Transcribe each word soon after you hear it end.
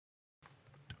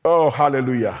Oh,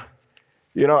 hallelujah.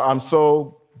 I'm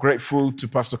so grateful to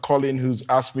Pastor Colin who's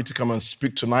asked me to come and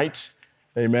speak tonight.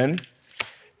 Amen.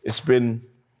 It's been,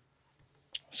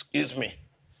 excuse me.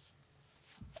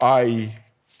 Of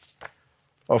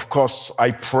course,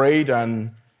 I prayed and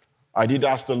I did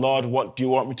ask the Lord, what do you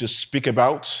want me to speak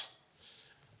about?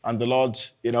 And the Lord,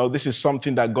 this is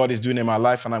something that God is doing in my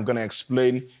life and I'm going to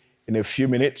explain in a few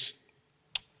minutes.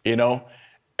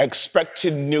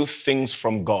 Expecting new things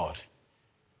from God.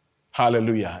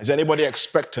 Hallelujah. Is anybody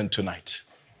expectant tonight?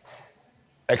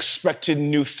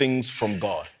 Expecting new things from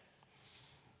God.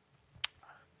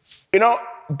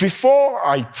 Before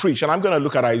I preach, and I'm going to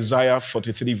look at Isaiah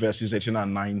 43, verses 18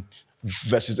 and 19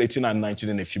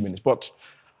 in a few minutes, but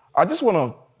I just want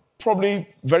to probably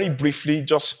very briefly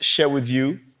just share with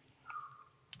you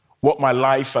what my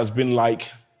life has been like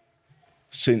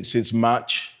since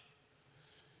March.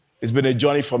 It's been a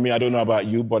journey for me. I don't know about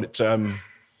you, but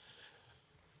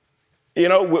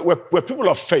we're people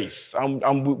of faith,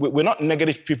 and we're not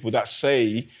negative people that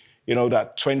say,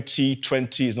 that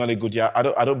 2020 is not a good year.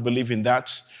 I don't believe in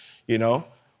that,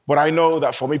 But I know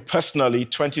that for me personally,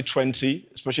 2020,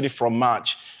 especially from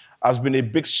March, has been a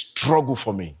big struggle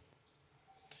for me.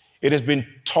 It has been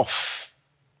tough,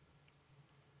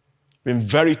 been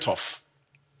very tough.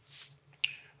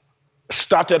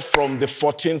 Started from the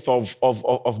 14th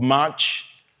of March.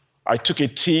 I took a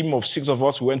team of 6 of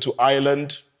us. We went to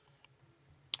Ireland,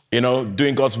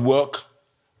 doing God's work.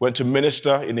 Went to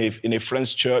minister in a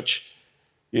friend's church,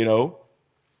 and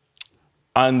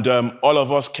all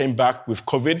of us came back with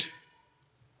COVID.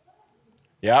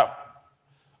 Yeah.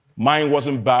 Mine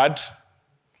wasn't bad.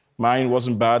 Mine was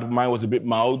a bit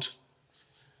mild.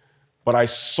 But I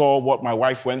saw what my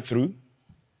wife went through.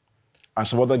 And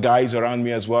some other guys around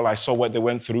me as well. I saw what they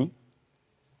went through.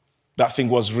 That thing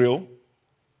was real.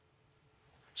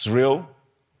 It's real.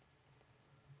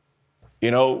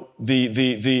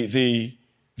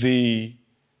 The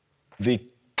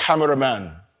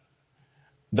cameraman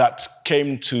that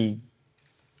came to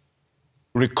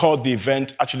record the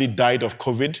event actually died of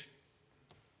COVID.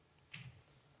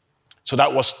 So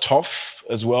that was tough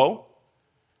as well.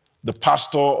 The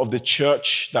pastor of the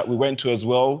church that we went to as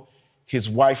well, his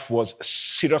wife was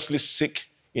seriously sick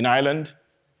in Ireland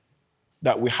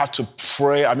that we had to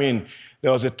pray. I mean,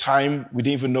 there was a time we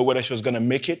didn't even know whether she was going to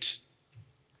make it. It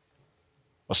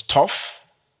was tough.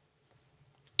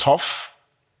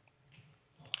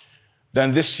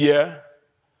 Then this year,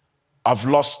 I've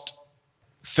lost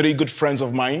 3 good friends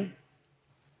of mine,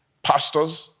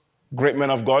 pastors, great men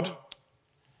of God.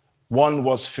 One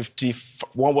was 56,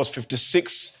 one was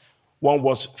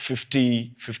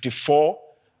 54,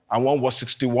 and one was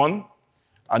 61.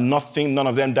 And none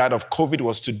of them died of COVID. It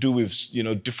was to do with,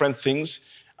 different things.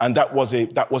 And that was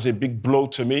a big blow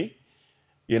to me,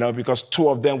 because 2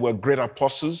 of them were great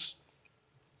apostles,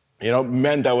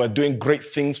 men that were doing great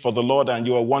things for the Lord, and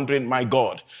you were wondering, my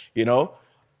God,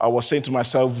 I was saying to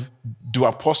myself, do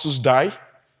apostles die?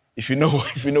 If you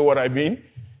know what I mean,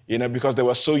 because they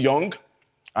were so young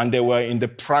and they were in the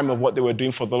prime of what they were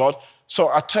doing for the Lord. So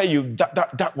I tell you,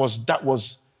 that was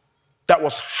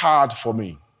hard for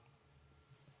me.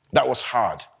 That was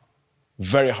hard,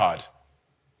 very hard.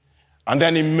 And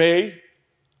then in May,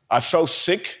 I fell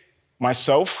sick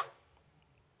myself.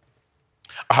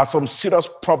 I had some serious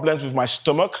problems with my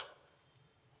stomach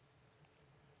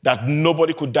that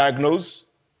nobody could diagnose.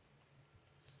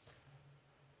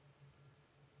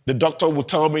 The doctor would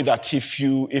tell me that if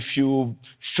you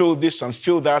feel this and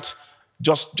feel that,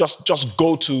 just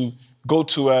go to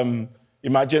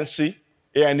emergency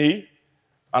A&E.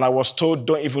 And I was told,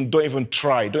 don't even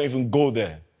try, don't even go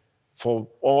there, for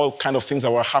all kind of things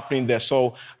that were happening there.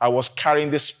 So I was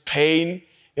carrying this pain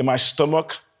in my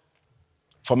stomach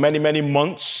for many, many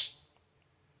months.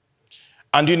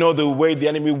 And the way the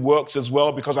enemy works as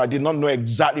well, because I did not know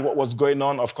exactly what was going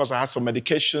on. Of course, I had some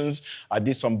medications. I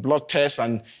did some blood tests,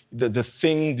 and the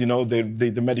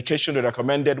medication they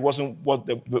recommended wasn't what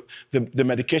the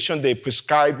medication they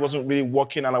prescribed wasn't really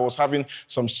working, and I was having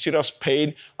some serious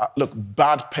pain.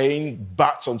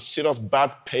 Some serious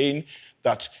bad pain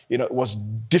that, it was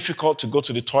difficult to go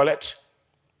to the toilet.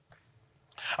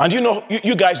 And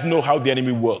you guys know how the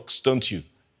enemy works, don't you?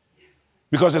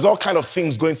 Because there's all kind of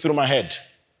things going through my head.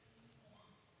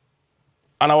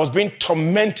 And I was being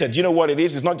tormented. You know what it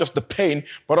is? It's not just the pain,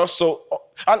 but also,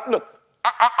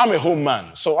 I'm a home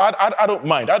man, so I don't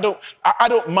mind. I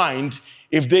don't mind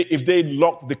if they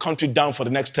lock the country down for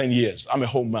the next 10 years. I'm a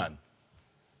home man.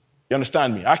 You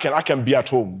understand me? I can be at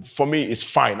home. For me, it's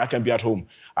fine. I can be at home.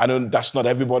 I know that's not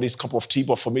everybody's cup of tea,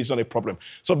 but for me, it's not a problem.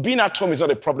 So being at home is not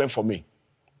a problem for me.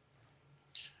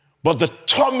 But the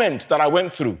torment that I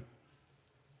went through,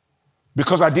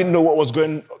 because I didn't know what was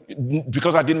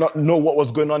because I did not know what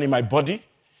was going on in my body.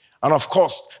 And of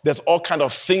course, there's all kind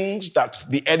of things that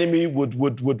the enemy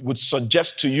would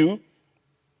suggest to you.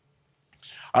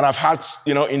 And I've had,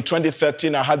 in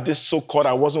 2013, I had this so-called,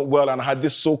 I wasn't well, and I had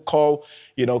this so-called,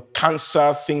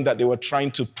 cancer thing that they were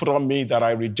trying to put on me that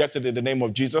I rejected in the name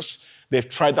of Jesus. They've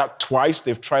tried that twice.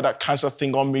 They've tried that cancer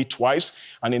thing on me twice.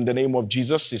 And in the name of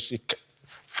Jesus,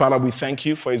 Father, we thank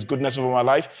you for his goodness over my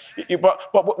life.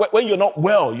 But when you're not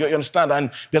well, you understand,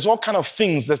 and there's all kind of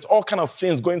things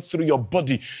going through your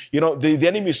body. The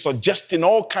enemy is suggesting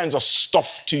all kinds of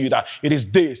stuff to you, that it is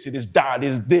this, it is that, it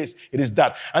is this, it is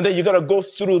that. And then you got to go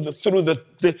through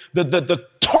the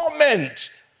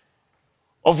torment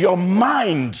of your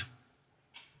mind.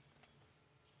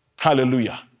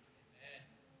 Hallelujah.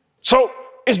 So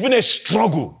it's been a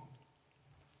struggle.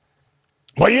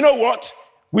 But you know what?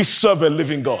 We serve a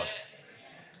living God.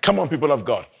 Come on, people of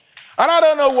God. And I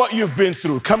don't know what you've been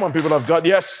through. Come on, people of God.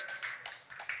 Yes.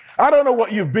 I don't know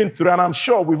what you've been through, and I'm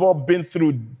sure we've all been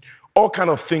through all kind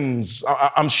of things.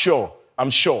 I'm sure.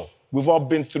 We've all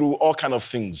been through all kind of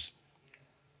things.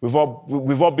 We've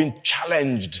all been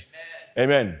challenged.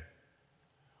 Amen.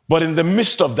 But in the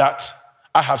midst of that,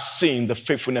 I have seen the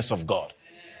faithfulness of God.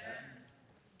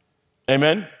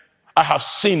 Amen. I have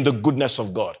seen the goodness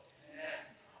of God.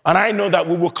 And I know that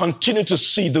we will continue to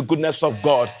see the goodness of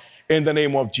God in the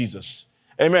name of Jesus.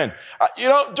 Amen.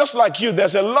 Just like you,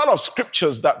 there's a lot of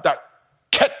scriptures that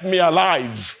kept me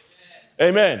alive.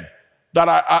 Amen. That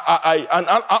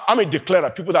I'm a declarer.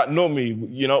 People that know me,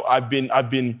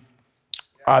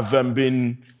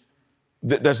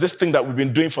 there's this thing that we've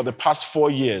been doing for the past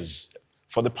 4 years.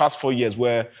 For the past 4 years,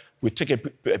 where we take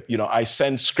I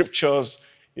send scriptures.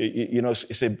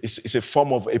 It's a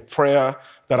form of a prayer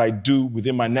that I do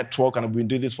within my network, and I've been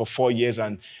doing this for 4 years.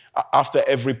 And after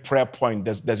every prayer point,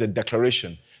 there's a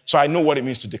declaration. So I know what it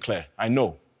means to declare. I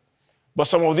know. But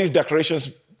some of these declarations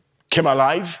came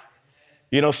alive.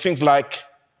 Things like,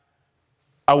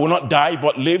 I will not die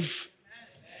but live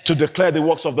to declare the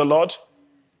works of the Lord.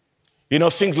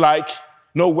 Things like,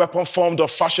 no weapon formed or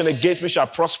fashioned against me shall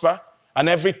prosper, and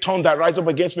every tongue that rises up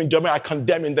against me in judgment I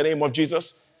condemn in the name of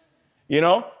Jesus.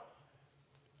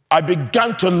 I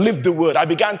began to live the word. I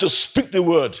began to speak the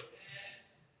word.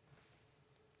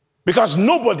 Because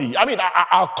nobody,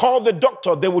 I'll call the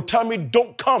doctor. They will tell me,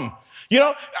 don't come.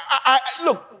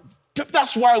 Look,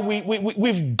 that's why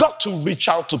we've got to reach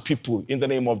out to people in the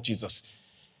name of Jesus.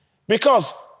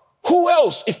 Because who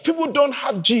else, if people don't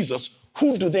have Jesus,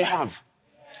 who do they have?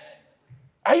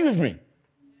 Are you with me?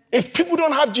 If people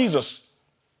don't have Jesus,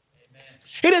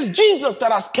 it is Jesus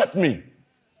that has kept me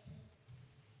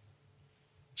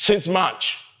since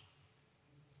March.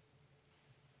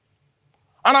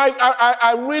 And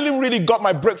I really got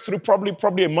my breakthrough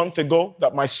probably a month ago,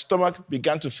 that my stomach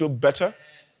began to feel better.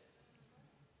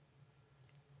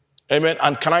 Amen.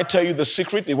 And can I tell you the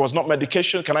secret? It was not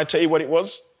medication. Can I tell you what it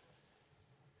was?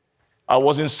 I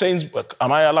was in Sainsbury.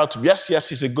 Am I allowed to? Yes,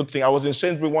 it's a good thing. I was in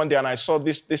Sainsbury one day and I saw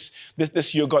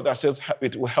this yogurt that says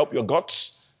it will help your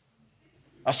guts.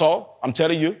 That's all. I'm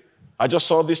telling you. I just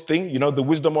saw this thing, the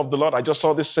wisdom of the Lord. I just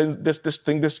saw this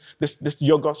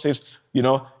yogurt says,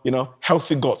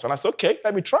 healthy guts. And I said, okay,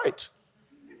 let me try it.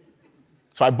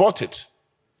 So I bought it.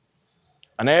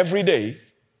 And every day,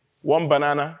 1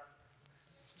 banana,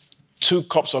 2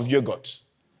 cups of yogurt.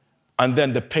 And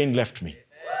then the pain left me.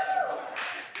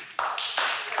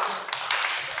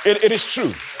 It is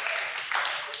true.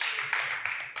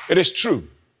 It is true.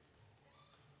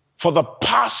 For the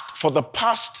past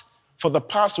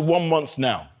 1 month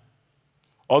now,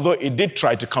 although it did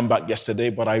try to come back yesterday,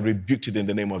 but I rebuked it in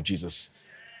the name of Jesus.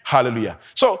 Hallelujah.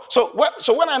 So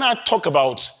when I now talk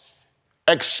about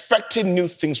expecting new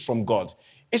things from God,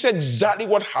 it's exactly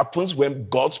what happens when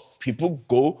God's people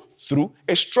go through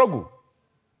a struggle.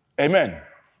 Amen.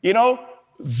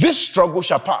 This struggle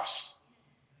shall pass.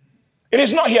 It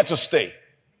is not here to stay.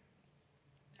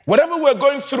 Whatever we're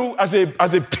going through as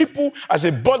a people, as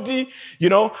a body,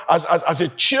 as a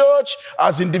church,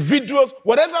 as individuals,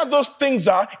 whatever those things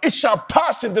are, it shall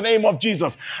pass in the name of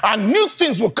Jesus. And new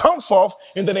things will come forth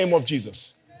in the name of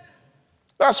Jesus.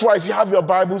 That's why if you have your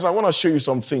Bibles, I want to show you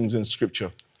some things in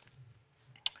Scripture.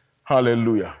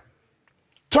 Hallelujah.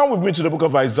 Turn with me to the book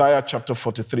of Isaiah chapter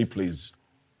 43, please.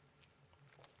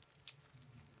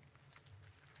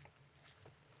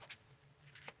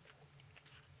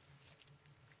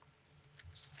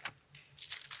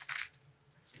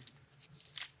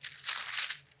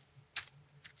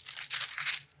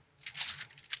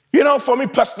 For me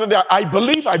personally, I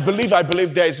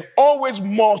believe there is always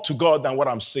more to God than what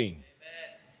I'm seeing.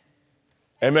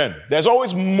 Amen. There's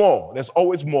always more. There's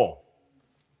always more.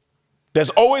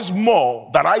 There's always more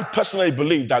that I personally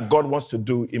believe that God wants to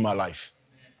do in my life.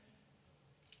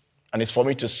 And it's for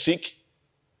me to seek,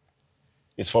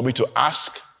 it's for me to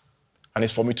ask, and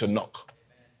it's for me to knock.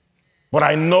 But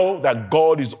I know that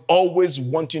God is always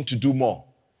wanting to do more.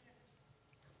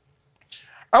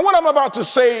 And what I'm about to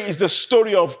say is the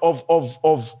story of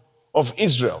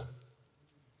Israel.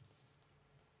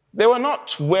 They were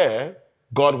not where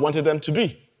God wanted them to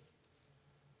be.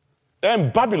 They're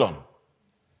in Babylon,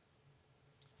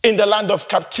 in the land of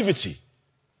captivity.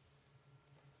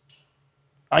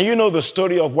 And you know the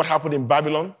story of what happened in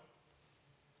Babylon?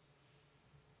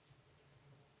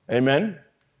 Amen.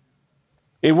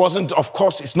 It wasn't, of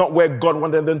course, it's not where God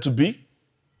wanted them to be.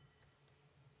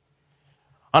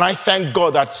 And I thank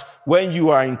God that when you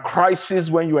are in crisis,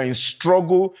 when you are in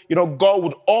struggle, God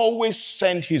would always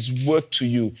send his word to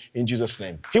you in Jesus'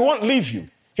 name. He won't leave you.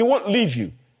 He won't leave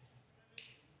you.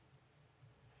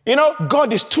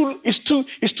 God is too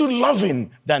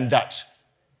loving than that.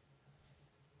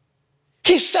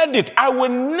 He said it, I will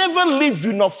never leave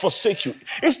you nor forsake you.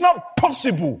 It's not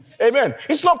possible. Amen.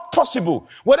 It's not possible.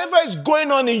 Whatever is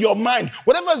going on in your mind,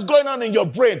 whatever is going on in your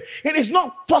brain, it is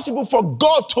not possible for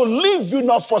God to leave you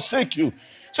nor forsake you.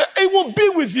 So it will be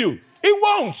with you. It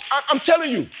won't. I'm telling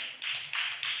you.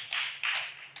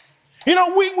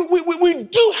 We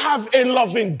do have a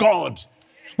loving God.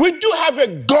 We do have a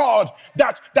God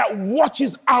that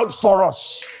watches out for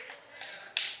us.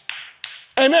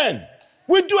 Amen.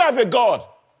 We do have a God.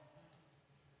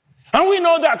 And we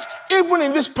know that even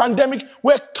in this pandemic,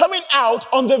 we're coming out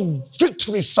on the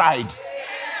victory side.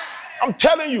 I'm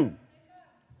telling you.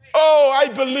 Oh, I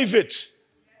believe it.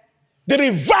 The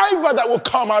revival that will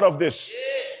come out of this.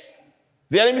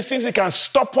 The enemy thinks he can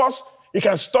stop us. He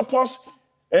can stop us.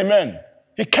 Amen.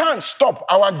 He can't stop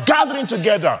our gathering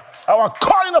together, our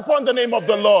calling upon the name of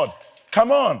the Lord.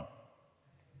 Come on.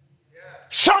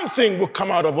 Something will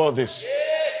come out of all this.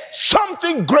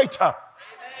 Something greater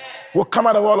will come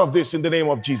out of all of this in the name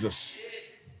of Jesus.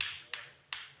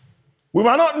 We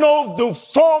might not know the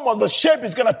form or the shape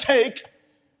it's going to take,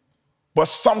 but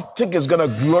something is going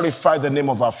to glorify the name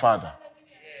of our Father.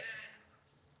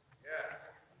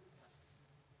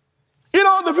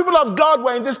 The people of God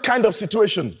were in this kind of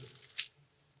situation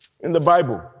in the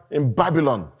Bible, in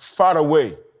Babylon, far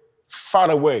away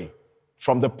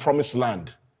from the promised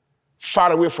land,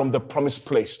 far away from the promised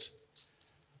place.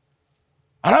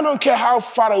 And I don't care how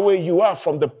far away you are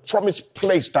from the promised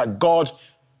place that God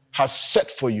has set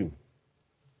for you.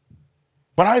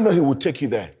 But I know he will take you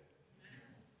there.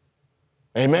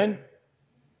 Amen.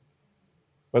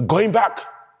 We're going back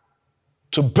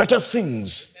to better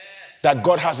things that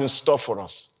God has in store for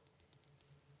us.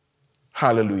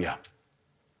 Hallelujah.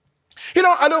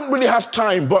 I don't really have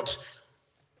time, but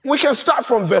we can start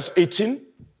from verse 18.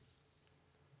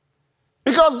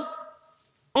 Because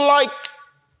like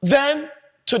then,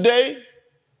 today,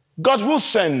 God will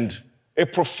send a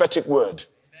prophetic word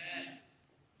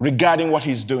regarding what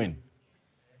he's doing.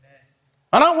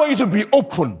 And I want you to be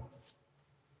open.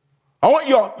 I want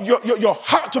your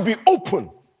heart to be open.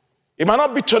 It might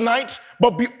not be tonight,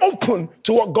 but be open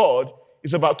to what God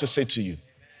is about to say to you.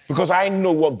 Because I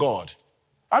know what God.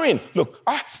 Look,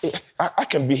 I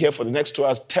can be here for the next 2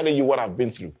 hours telling you what I've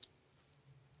been through.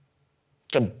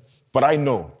 But I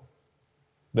know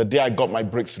the day I got my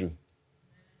breakthrough.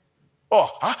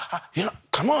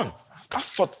 Come on. I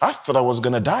thought I was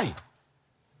going to die.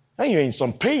 And you're in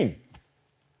some pain.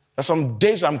 There's some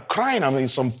days I'm crying. I'm in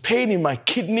some pain in my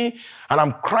kidney, and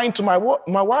I'm crying to my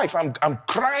wife. I'm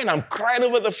crying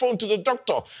over the phone to the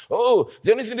doctor. Oh,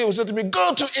 the only thing they will say to me,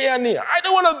 go to A&E. I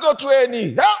don't want to go to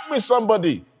A&E. Help me,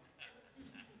 somebody.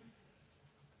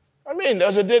 There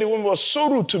was a day the woman was so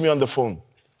rude to me on the phone.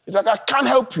 It's like, I can't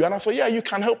help you. And I thought, yeah, you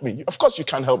can help me. Of course you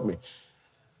can help me.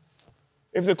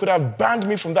 If they could have banned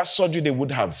me from that surgery, they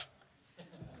would have.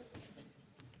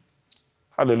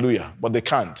 Hallelujah. But they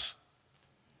can't.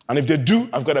 And if they do,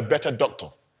 I've got a better doctor.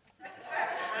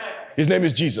 His name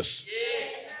is Jesus.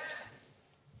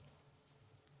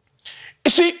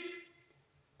 You see,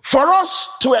 for us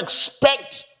to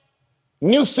expect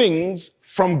new things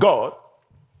from God,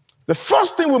 the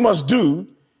first thing we must do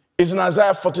is in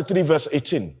Isaiah 43, verse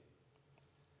 18.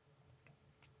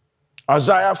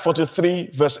 Isaiah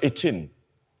 43, verse 18.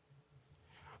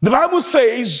 The Bible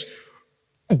says,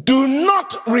 do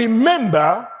not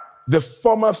remember the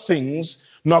former things,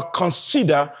 nor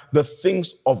consider the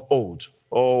things of old.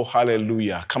 Oh,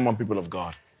 hallelujah. Come on, people of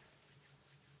God.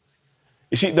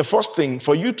 You see, the first thing,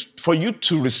 for you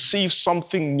to receive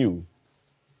something new,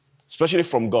 especially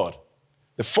from God,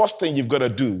 the first thing you've got to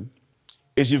do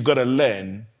is you've got to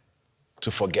learn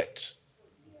to forget.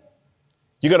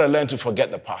 You got to learn to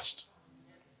forget the past.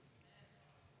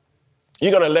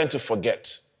 You got to learn to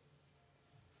forget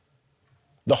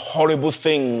the horrible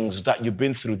things that you've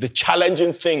been through, the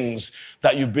challenging things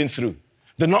that you've been through,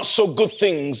 the not so good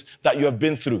things that you have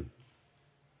been through,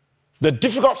 the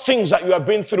difficult things that you have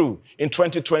been through in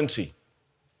 2020.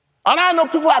 And I know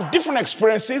people have different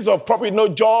experiences of probably no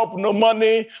job, no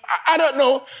money. I don't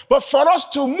know. But for us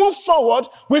to move forward,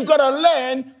 we've got to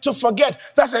learn to forget.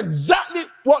 That's exactly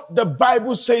what the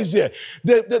Bible says here.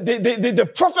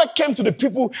 The prophet came to the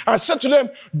people and said to them,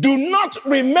 do not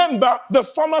remember the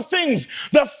former things.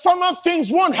 The former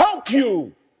things won't help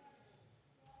you.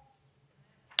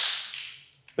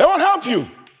 They won't help you.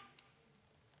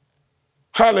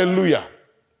 Hallelujah.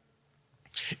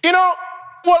 You know,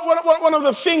 one of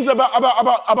the things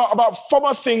about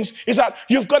former things is that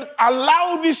you've got to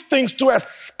allow these things to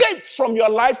escape from your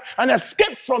life and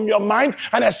escape from your mind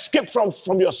and escape from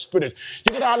your spirit.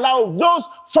 You've got to allow those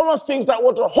former things that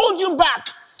want to hold you back.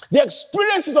 The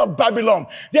experiences of Babylon,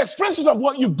 the experiences of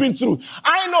what you've been through.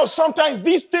 I know sometimes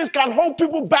these things can hold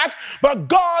people back, but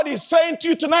God is saying to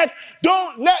you tonight,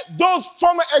 don't let those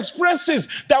former experiences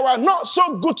that were not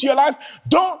so good to your life,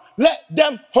 don't let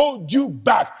them hold you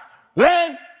back.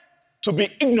 Learn to be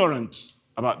ignorant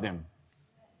about them.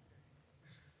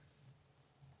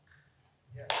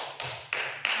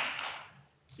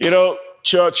 You know,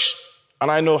 church,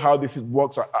 and I know how this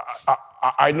works.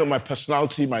 I know my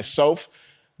personality myself,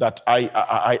 that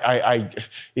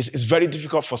it's very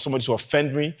difficult for somebody to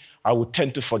offend me. I would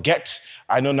tend to forget.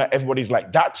 I know not everybody's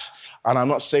like that. And I'm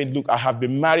not saying, look, I have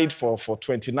been married for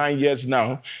 29 years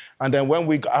now. And then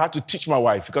I had to teach my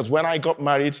wife, because when I got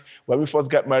married, when we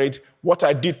first got married, what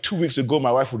I did 2 weeks ago,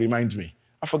 my wife would remind me.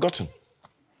 I've forgotten.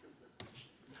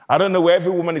 I don't know where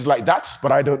every woman is like that,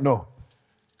 but I don't know.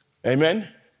 Amen?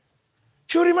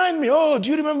 She'll remind me, oh, do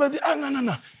you remember?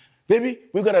 No. Baby,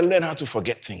 we've got to learn how to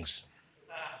forget things.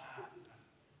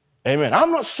 Amen. I'm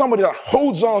not somebody that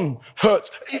holds on, hurts.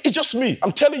 It's just me.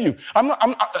 I'm telling you.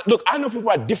 Look, I know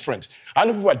people are different.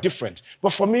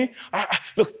 But for me,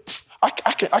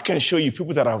 I can show you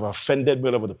people that have offended me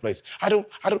all over the place. And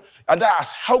that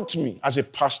has helped me as a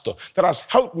pastor. That has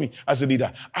helped me as a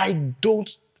leader. I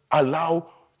don't allow,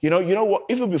 you know what?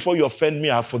 Even before you offend me,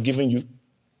 I've forgiven you.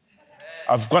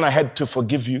 I've gone ahead to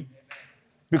forgive you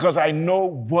because I know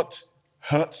what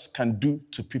hurts can do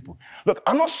to people. Look,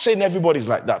 I'm not saying everybody's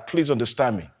like that. Please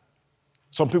understand me.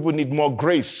 Some people need more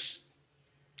grace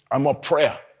and more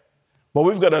prayer. But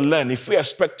we've got to learn. If we're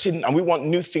expecting and we want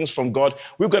new things from God,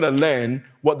 we've got to learn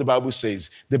what the Bible says.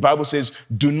 The Bible says,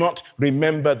 do not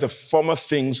remember the former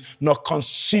things, nor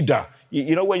consider.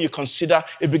 You know, when you consider,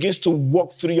 it begins to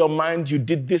walk through your mind. You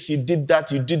did this, you did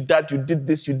that, you did that, you did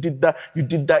this, you did that, you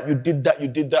did that, you did that, you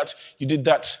did that, you did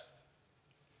that.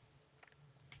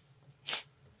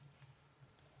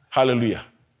 Hallelujah.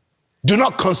 Do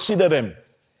not consider them.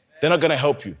 They're not going to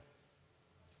help you.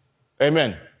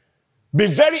 Amen. Be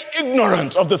very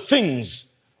ignorant of the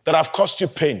things that have caused you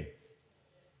pain.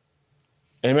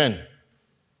 Amen.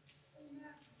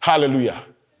 Hallelujah.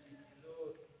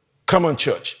 Come on,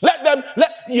 church.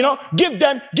 Give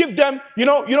them,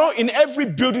 in every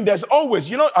building there's always,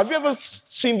 have you ever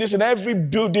seen this? In every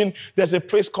building, there's a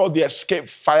place called the escape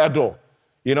fire door.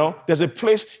 There's a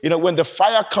place, when the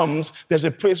fire comes, there's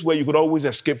a place where you could always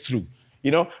escape through.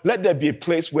 Let there be a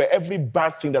place where every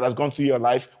bad thing that has gone through your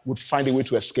life would find a way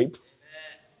to escape.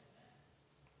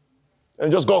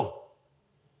 And just go.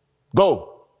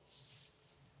 Go.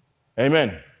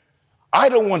 Amen. I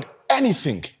don't want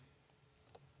anything,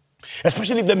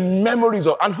 especially the memories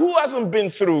of, and who hasn't been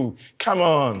through? Come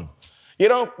on.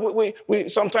 We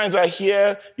sometimes I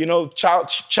hear,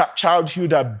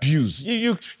 childhood abuse.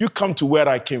 You come to where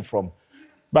I came from,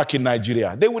 back in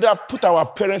Nigeria. They would have put our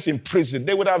parents in prison.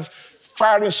 They would have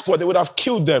firing squad. They would have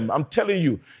killed them. I'm telling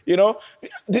you,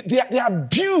 the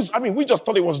abuse. I mean, we just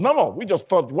thought it was normal. We just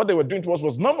thought what they were doing to us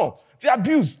was normal. The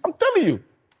abuse. I'm telling you.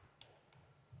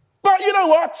 But you know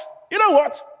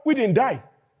what? We didn't die.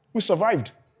 We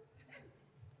survived.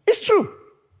 It's true.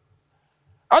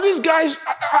 And these guys,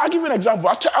 I'll give you an example.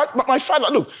 My father,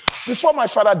 look, before my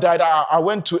father died, I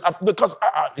went to, because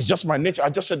it's just my nature. I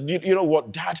just said, you know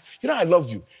what, Dad, I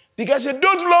love you. The guy said,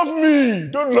 don't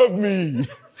love me.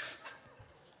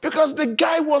 Because the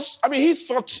guy was, he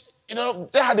thought,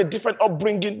 they had a different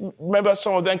upbringing. Remember,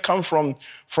 some of them come from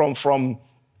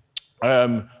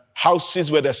houses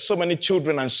where there's so many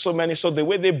children and so many. So the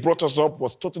way they brought us up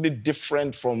was totally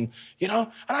different from, And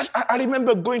I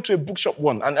remember going to a bookshop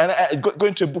once,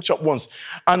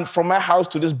 and from my house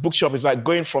to this bookshop is like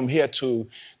going from here.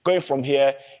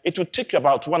 It would take you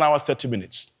about 1 hour, 30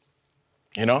 minutes.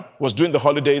 It was during the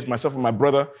holidays. Myself and my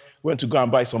brother went to go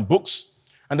and buy some books.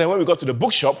 And then when we got to the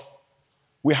bookshop,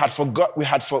 we forgot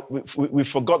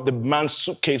the man's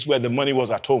suitcase where the money was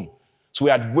at home. So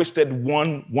we had wasted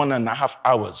 1.5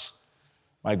 hours.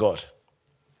 My God.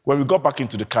 When we got back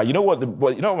into the car, you know what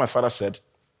my father said?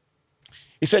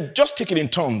 He said, just take it in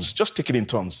turns. Just take it in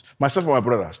turns. Myself and my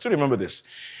brother, I still remember this.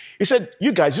 He said,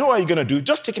 you guys, you know what you're going to do?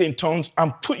 Just take it in turns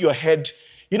and put your head,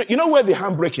 you know where the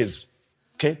handbrake is?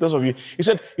 Okay, those of you. He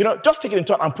said, just take it in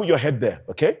turn and put your head there,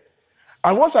 okay?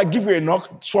 And once I give you a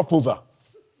knock, swap over.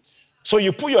 So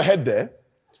you put your head there,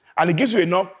 and it gives you a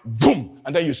knock, boom,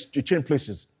 and then you change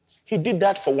places. He did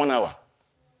that for 1 hour.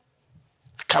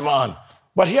 Come on.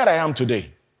 But here I am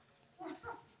today.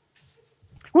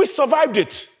 We survived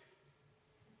it.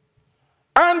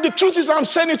 And the truth is, I'm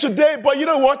saying it today, but you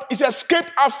know what? It's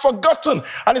escaped, I've forgotten.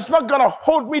 And it's not going to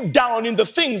hold me down in the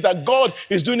things that God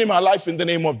is doing in my life in the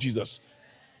name of Jesus.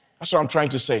 That's what I'm trying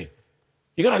to say.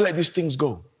 You got to let these things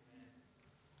go.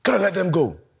 Got to let them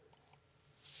go.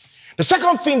 The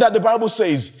second thing that the Bible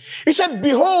says, it said,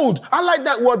 behold. I like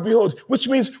that word, behold, which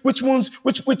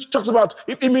talks about,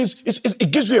 it means,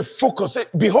 it gives you a focus.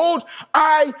 Behold,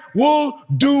 I will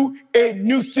do a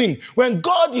new thing. When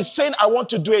God is saying, I want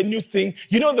to do a new thing,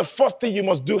 the first thing you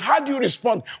must do, how do you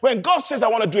respond? When God says, I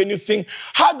want to do a new thing,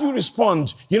 how do you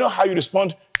respond? You know how you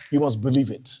respond? You must believe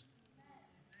it.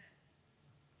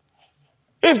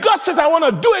 If God says, I want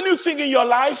to do a new thing in your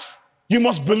life, you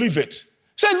must believe it.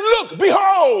 Say, look,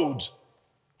 behold,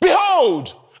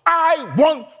 I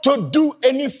want to do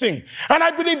anything. And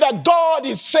I believe that God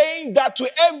is saying that to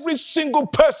every single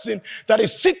person that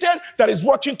is seated, that is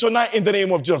watching tonight in the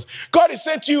name of Jesus. God is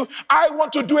saying to you, I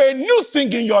want to do a new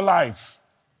thing in your life.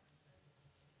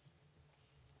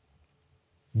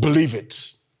 Believe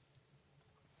it.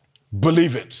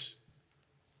 Believe it.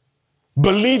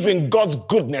 Believe in God's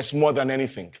goodness more than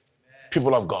anything,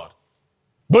 people of God.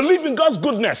 Believe in God's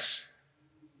goodness.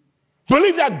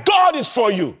 Believe that God is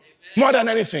for you more than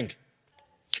anything.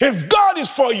 If God is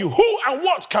for you, who and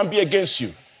what can be against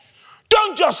you?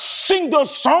 Don't just sing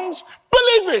those songs,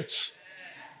 believe it.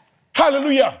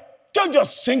 Hallelujah. Don't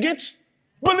just sing it,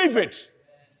 believe it.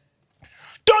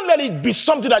 Don't let it be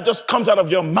something that just comes out of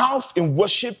your mouth in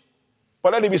worship,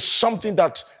 but let it be something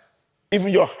that even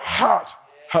your heart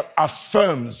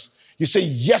affirms. You say,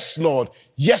 yes, Lord,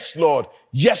 yes, Lord,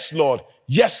 yes, Lord,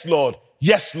 yes, Lord,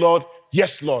 yes, Lord,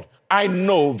 yes, Lord. I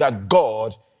know that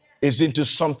God is into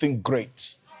something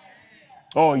great.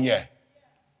 Oh, yeah.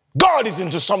 God is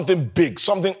into something big,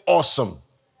 something awesome.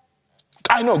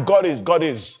 I know God is.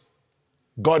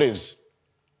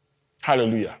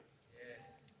 Hallelujah.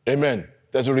 Amen.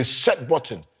 There's a reset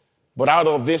button. But out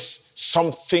of this,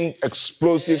 something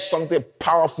explosive, something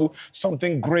powerful,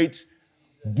 something great,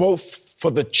 both for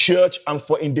the church and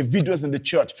for individuals in the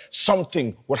church,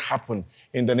 something would happen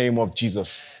in the name of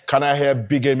Jesus. Can I hear a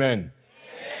big amen?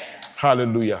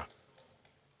 Hallelujah.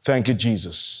 Thank you,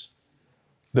 Jesus.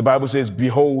 The Bible says,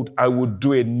 behold, I will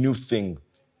do a new thing.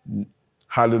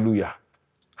 Hallelujah.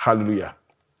 Hallelujah.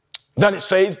 Then it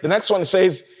says, the next one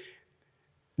says,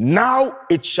 now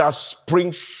it shall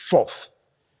spring forth.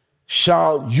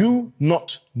 Shall you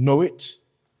not know it?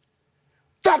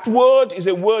 That word is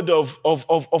a word of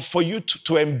for you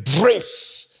to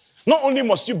embrace. Not only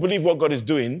must you believe what God is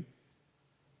doing,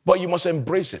 but you must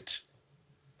embrace it.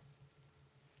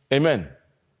 Amen.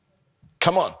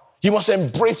 Come on. You must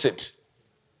embrace it.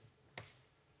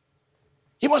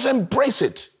 You must embrace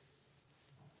it.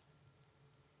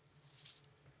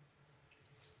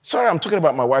 Sorry, I'm talking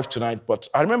about my wife tonight, but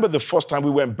I remember the first time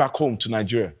we went back home to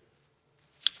Nigeria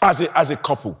as a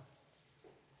couple.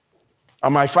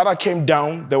 And my father came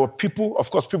down. There were people, of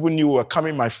course, people knew we were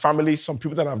coming, my family, some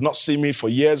people that have not seen me for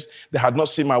years. They had not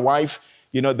seen my wife.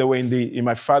 They were in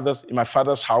my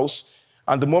father's house.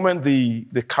 And the moment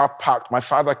the car parked, my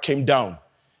father came down.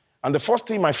 And the first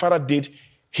thing my father did,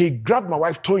 he grabbed my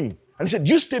wife, Toyin, and he said,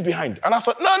 you stay behind. And I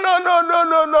thought,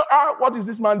 no. What is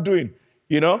this man doing?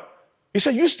 He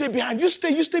said, you stay behind. You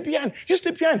stay behind.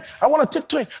 I want to take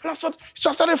Toyin. And so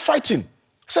I started fighting.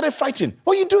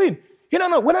 What are you doing?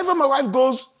 No. Whenever my wife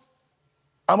goes,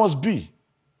 I must be.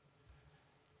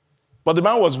 But the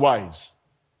man was wise.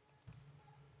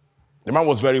 The man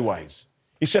was very wise.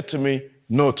 He said to me,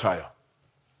 no, Tayo,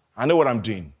 I know what I'm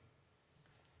doing.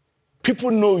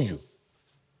 People know you.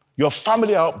 Your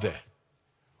family are up there.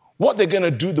 What they're going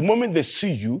to do, the moment they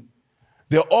see you,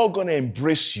 they're all going to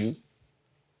embrace you,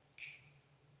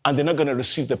 and they're not going to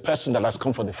receive the person that has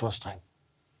come for the first time.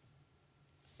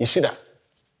 You see that?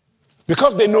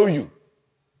 Because they know you,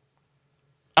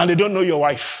 and they don't know your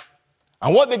wife.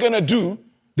 And what they're going to do,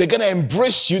 they're going to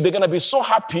embrace you. They're going to be so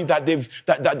happy that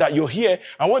that you're here.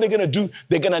 And what they're going to do,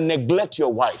 they're going to neglect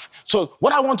your wife. So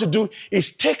what I want to do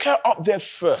is take her up there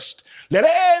first. Let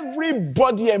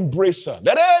everybody embrace her.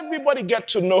 Let everybody get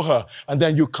to know her. And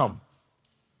then you come.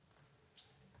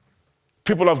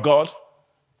 People of God,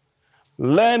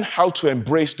 learn how to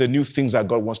embrace the new things that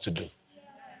God wants to do.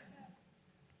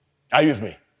 Are you with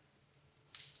me?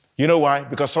 You know why?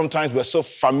 Because sometimes we're so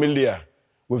familiar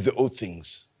with the old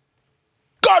things.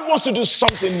 God wants to do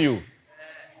something new.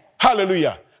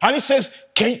 Hallelujah. And he says,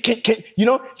 can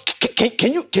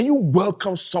you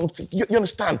welcome something? You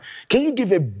understand? Can you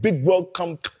give a big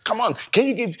welcome? Come on.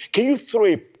 Can you throw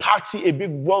a party, a big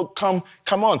welcome?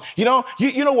 Come on. You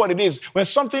know what it is. When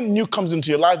something new comes into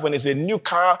your life, when it's a new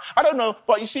car, I don't know,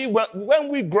 but you see, when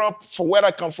we grow up, from where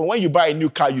I come from, when you buy a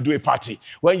new car, you do a party.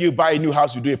 When you buy a new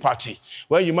house, you do a party.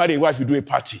 When you marry a wife, you do a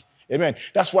party. Amen.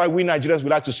 That's why we Nigerians, we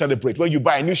like to celebrate. When you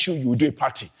buy a new shoe, you do a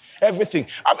party. Everything.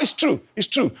 It's true. It's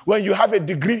true. When you have a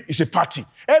degree, it's a party.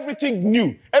 Everything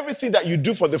new, everything that you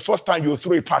do for the first time, you'll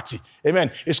throw a party. Amen.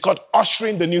 It's called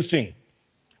ushering the new thing.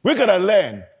 We're going to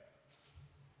learn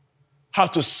how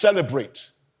to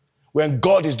celebrate when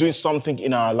God is doing something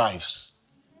in our lives.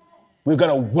 We're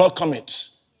going to welcome it.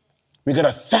 We're going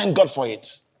to thank God for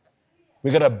it.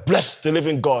 We're going to bless the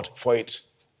living God for it.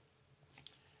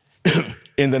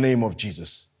 In the name of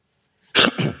Jesus.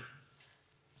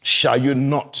 Shall you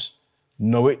not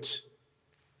know it?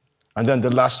 And then the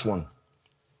last one.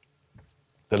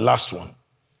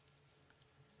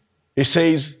 It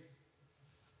says,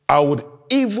 I would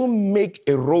even make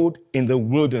a road in the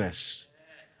wilderness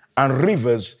and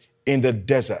rivers in the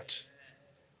desert.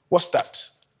 What's that?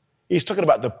 He's talking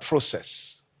about the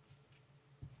process.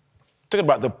 Talking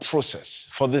about the process.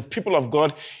 For the people of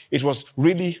God, it was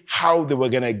really how they were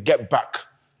going to get back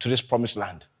to this promised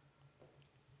land.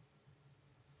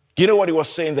 You know what he was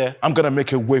saying there? I'm going to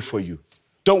make a way for you.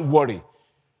 Don't worry.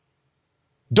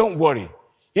 Don't worry.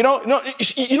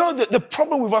 The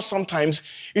problem with us sometimes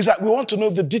is that we want to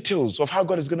know the details of how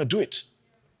God is going to do it.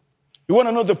 We want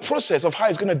to know the process of how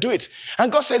he's going to do it.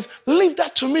 And God says, leave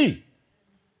that to me.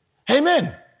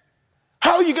 Amen.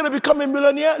 How are you going to become a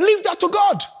millionaire? Leave that to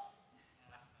God.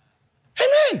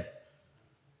 Amen.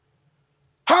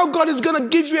 How God is going to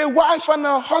give you a wife and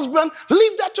a husband,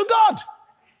 leave that to God.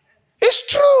 It's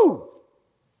true.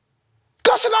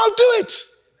 God said, I'll do it.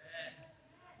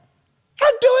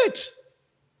 I'll do it.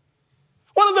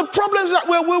 One of the problems that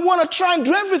we want to try and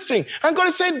do everything. And God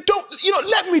is saying,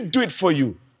 let me do it for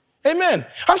you. Amen.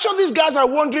 I'm sure these guys are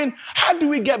wondering, how do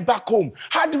we get back home?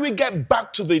 How do we get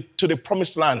back to the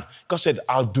promised land? God said,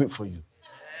 I'll do it for you.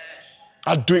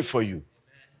 I'll do it for you.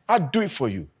 I'll do it for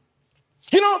you.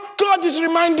 God is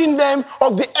reminding them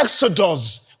of the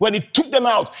Exodus when he took them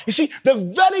out. You see, the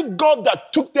very God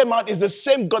that took them out is the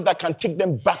same God that can take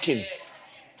them back in.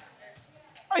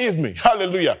 Are you with me?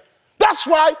 Hallelujah. That's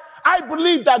why I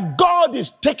believe that God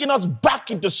is taking us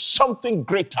back into something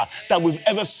greater than we've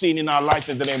ever seen in our life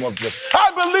in the name of Jesus.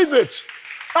 I believe it.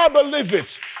 I believe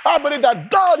it. I believe that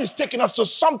God is taking us to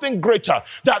something greater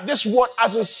that this world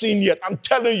hasn't seen yet. I'm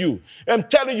telling you,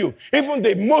 even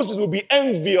the Moses will be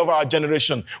envy of our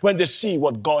generation when they see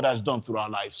what God has done through our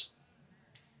lives.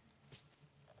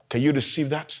 Can you receive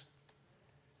that?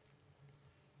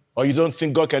 Or you don't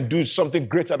think God can do something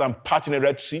greater than parting the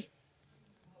Red Sea?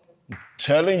 I'm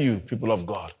telling you, people of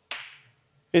God,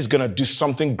 he's going to do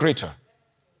something greater,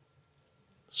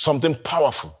 something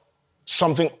powerful,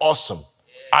 something awesome.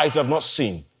 Eyes have not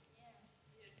seen,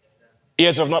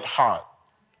 ears have not heard,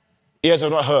 ears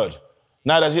have not heard,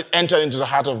 neither has it entered into the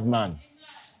heart of man.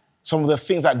 Some of the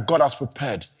things that God has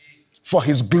prepared for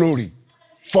his glory,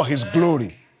 for his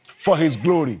glory, for his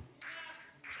glory.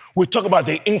 We talk about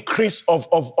the increase of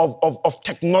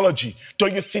technology.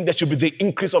 Don't you think there should be the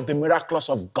increase of the miraculous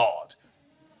of God?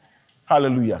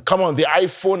 Hallelujah. Come on, the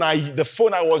phone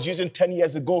I was using 10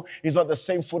 years ago is not the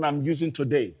same phone I'm using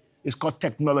today. It's called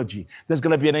technology. There's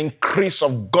going to be an increase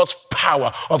of God's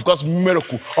power, of God's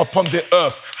miracle upon the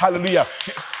earth. Hallelujah.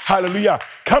 Hallelujah.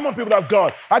 Come on, people of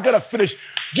God. I got to finish.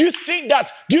 Do you think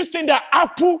that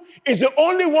Apple is the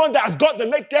only one that has got the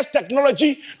latest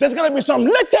technology? There's going to be some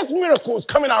latest miracles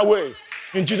coming our way.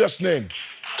 In Jesus' name.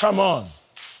 Come on.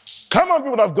 Come on,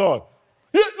 people of God.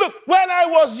 Look, when I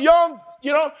was young,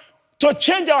 to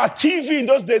change our TV in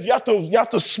those days, you have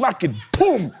to smack it.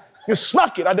 Boom. You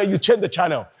smack it and then you change the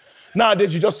channel.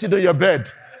 Nowadays, you just sit on your bed.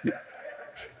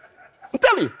 I'm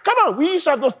telling you, come on. We used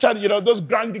to have those those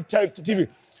grande TV.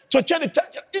 So change the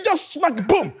you just smack it,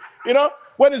 boom.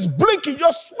 When it's blinking, you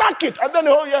just smack it. And then,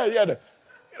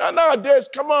 nowadays,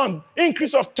 come on,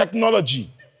 increase of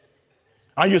technology.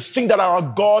 And you think that our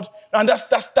God, and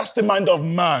that's the mind of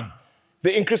man.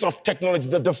 The increase of technology.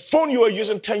 The phone you were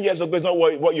using 10 years ago is not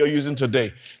what you're using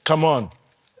today. Come on.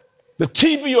 The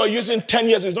TV you are using 10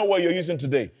 years ago is not what you're using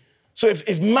today. So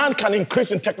if man can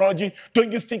increase in technology,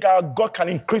 don't you think our God can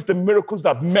increase the miracles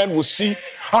that men will see?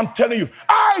 I'm telling you,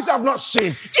 eyes have not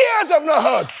seen, ears have not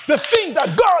heard the things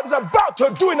that God is about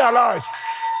to do in our life.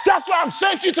 That's why I'm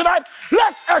saying to you tonight,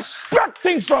 let's expect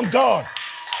things from God.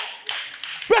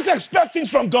 Let's expect things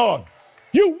from God.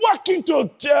 You walk into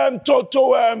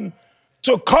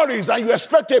Curry's and you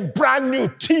expect a brand new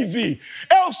TV,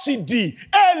 LCD,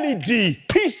 LED,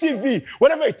 PCV,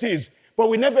 whatever it is. But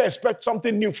we never expect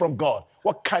something new from God.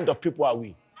 What kind of people are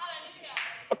we?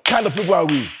 What kind of people are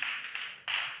we?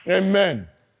 Amen.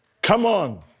 Come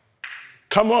on.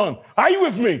 Come on. Are you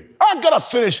with me? I've got to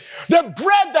finish. The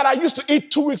bread that I used to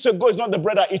eat 2 weeks ago is not the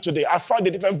bread I eat today. I found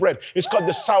a different bread. It's called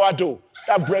the sourdough.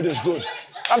 That bread is good.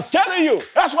 I'm telling you,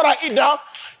 that's what I eat now.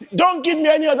 Don't give me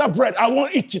any other bread. I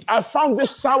won't eat it. I found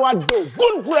this sourdough.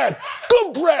 Good bread.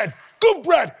 Good bread. Good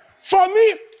bread. For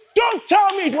me, don't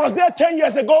tell me it was there 10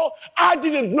 years ago. I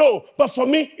didn't know. But for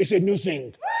me, it's a new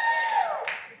thing.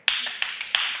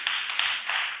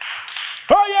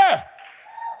 Oh, yeah.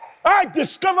 I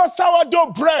discovered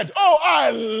sourdough bread. Oh,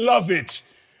 I love it.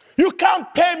 You can't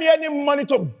pay me any money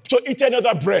to eat any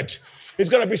other bread. It's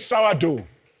going to be sourdough.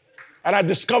 And I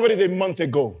discovered it a month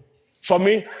ago. For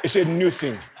me, it's a new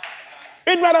thing.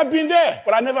 It might have been there,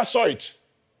 but I never saw it.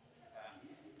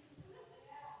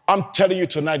 I'm telling you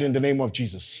tonight in the name of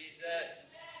Jesus.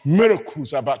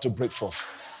 Miracles are about to break forth.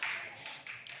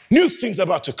 New things are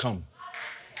about to come.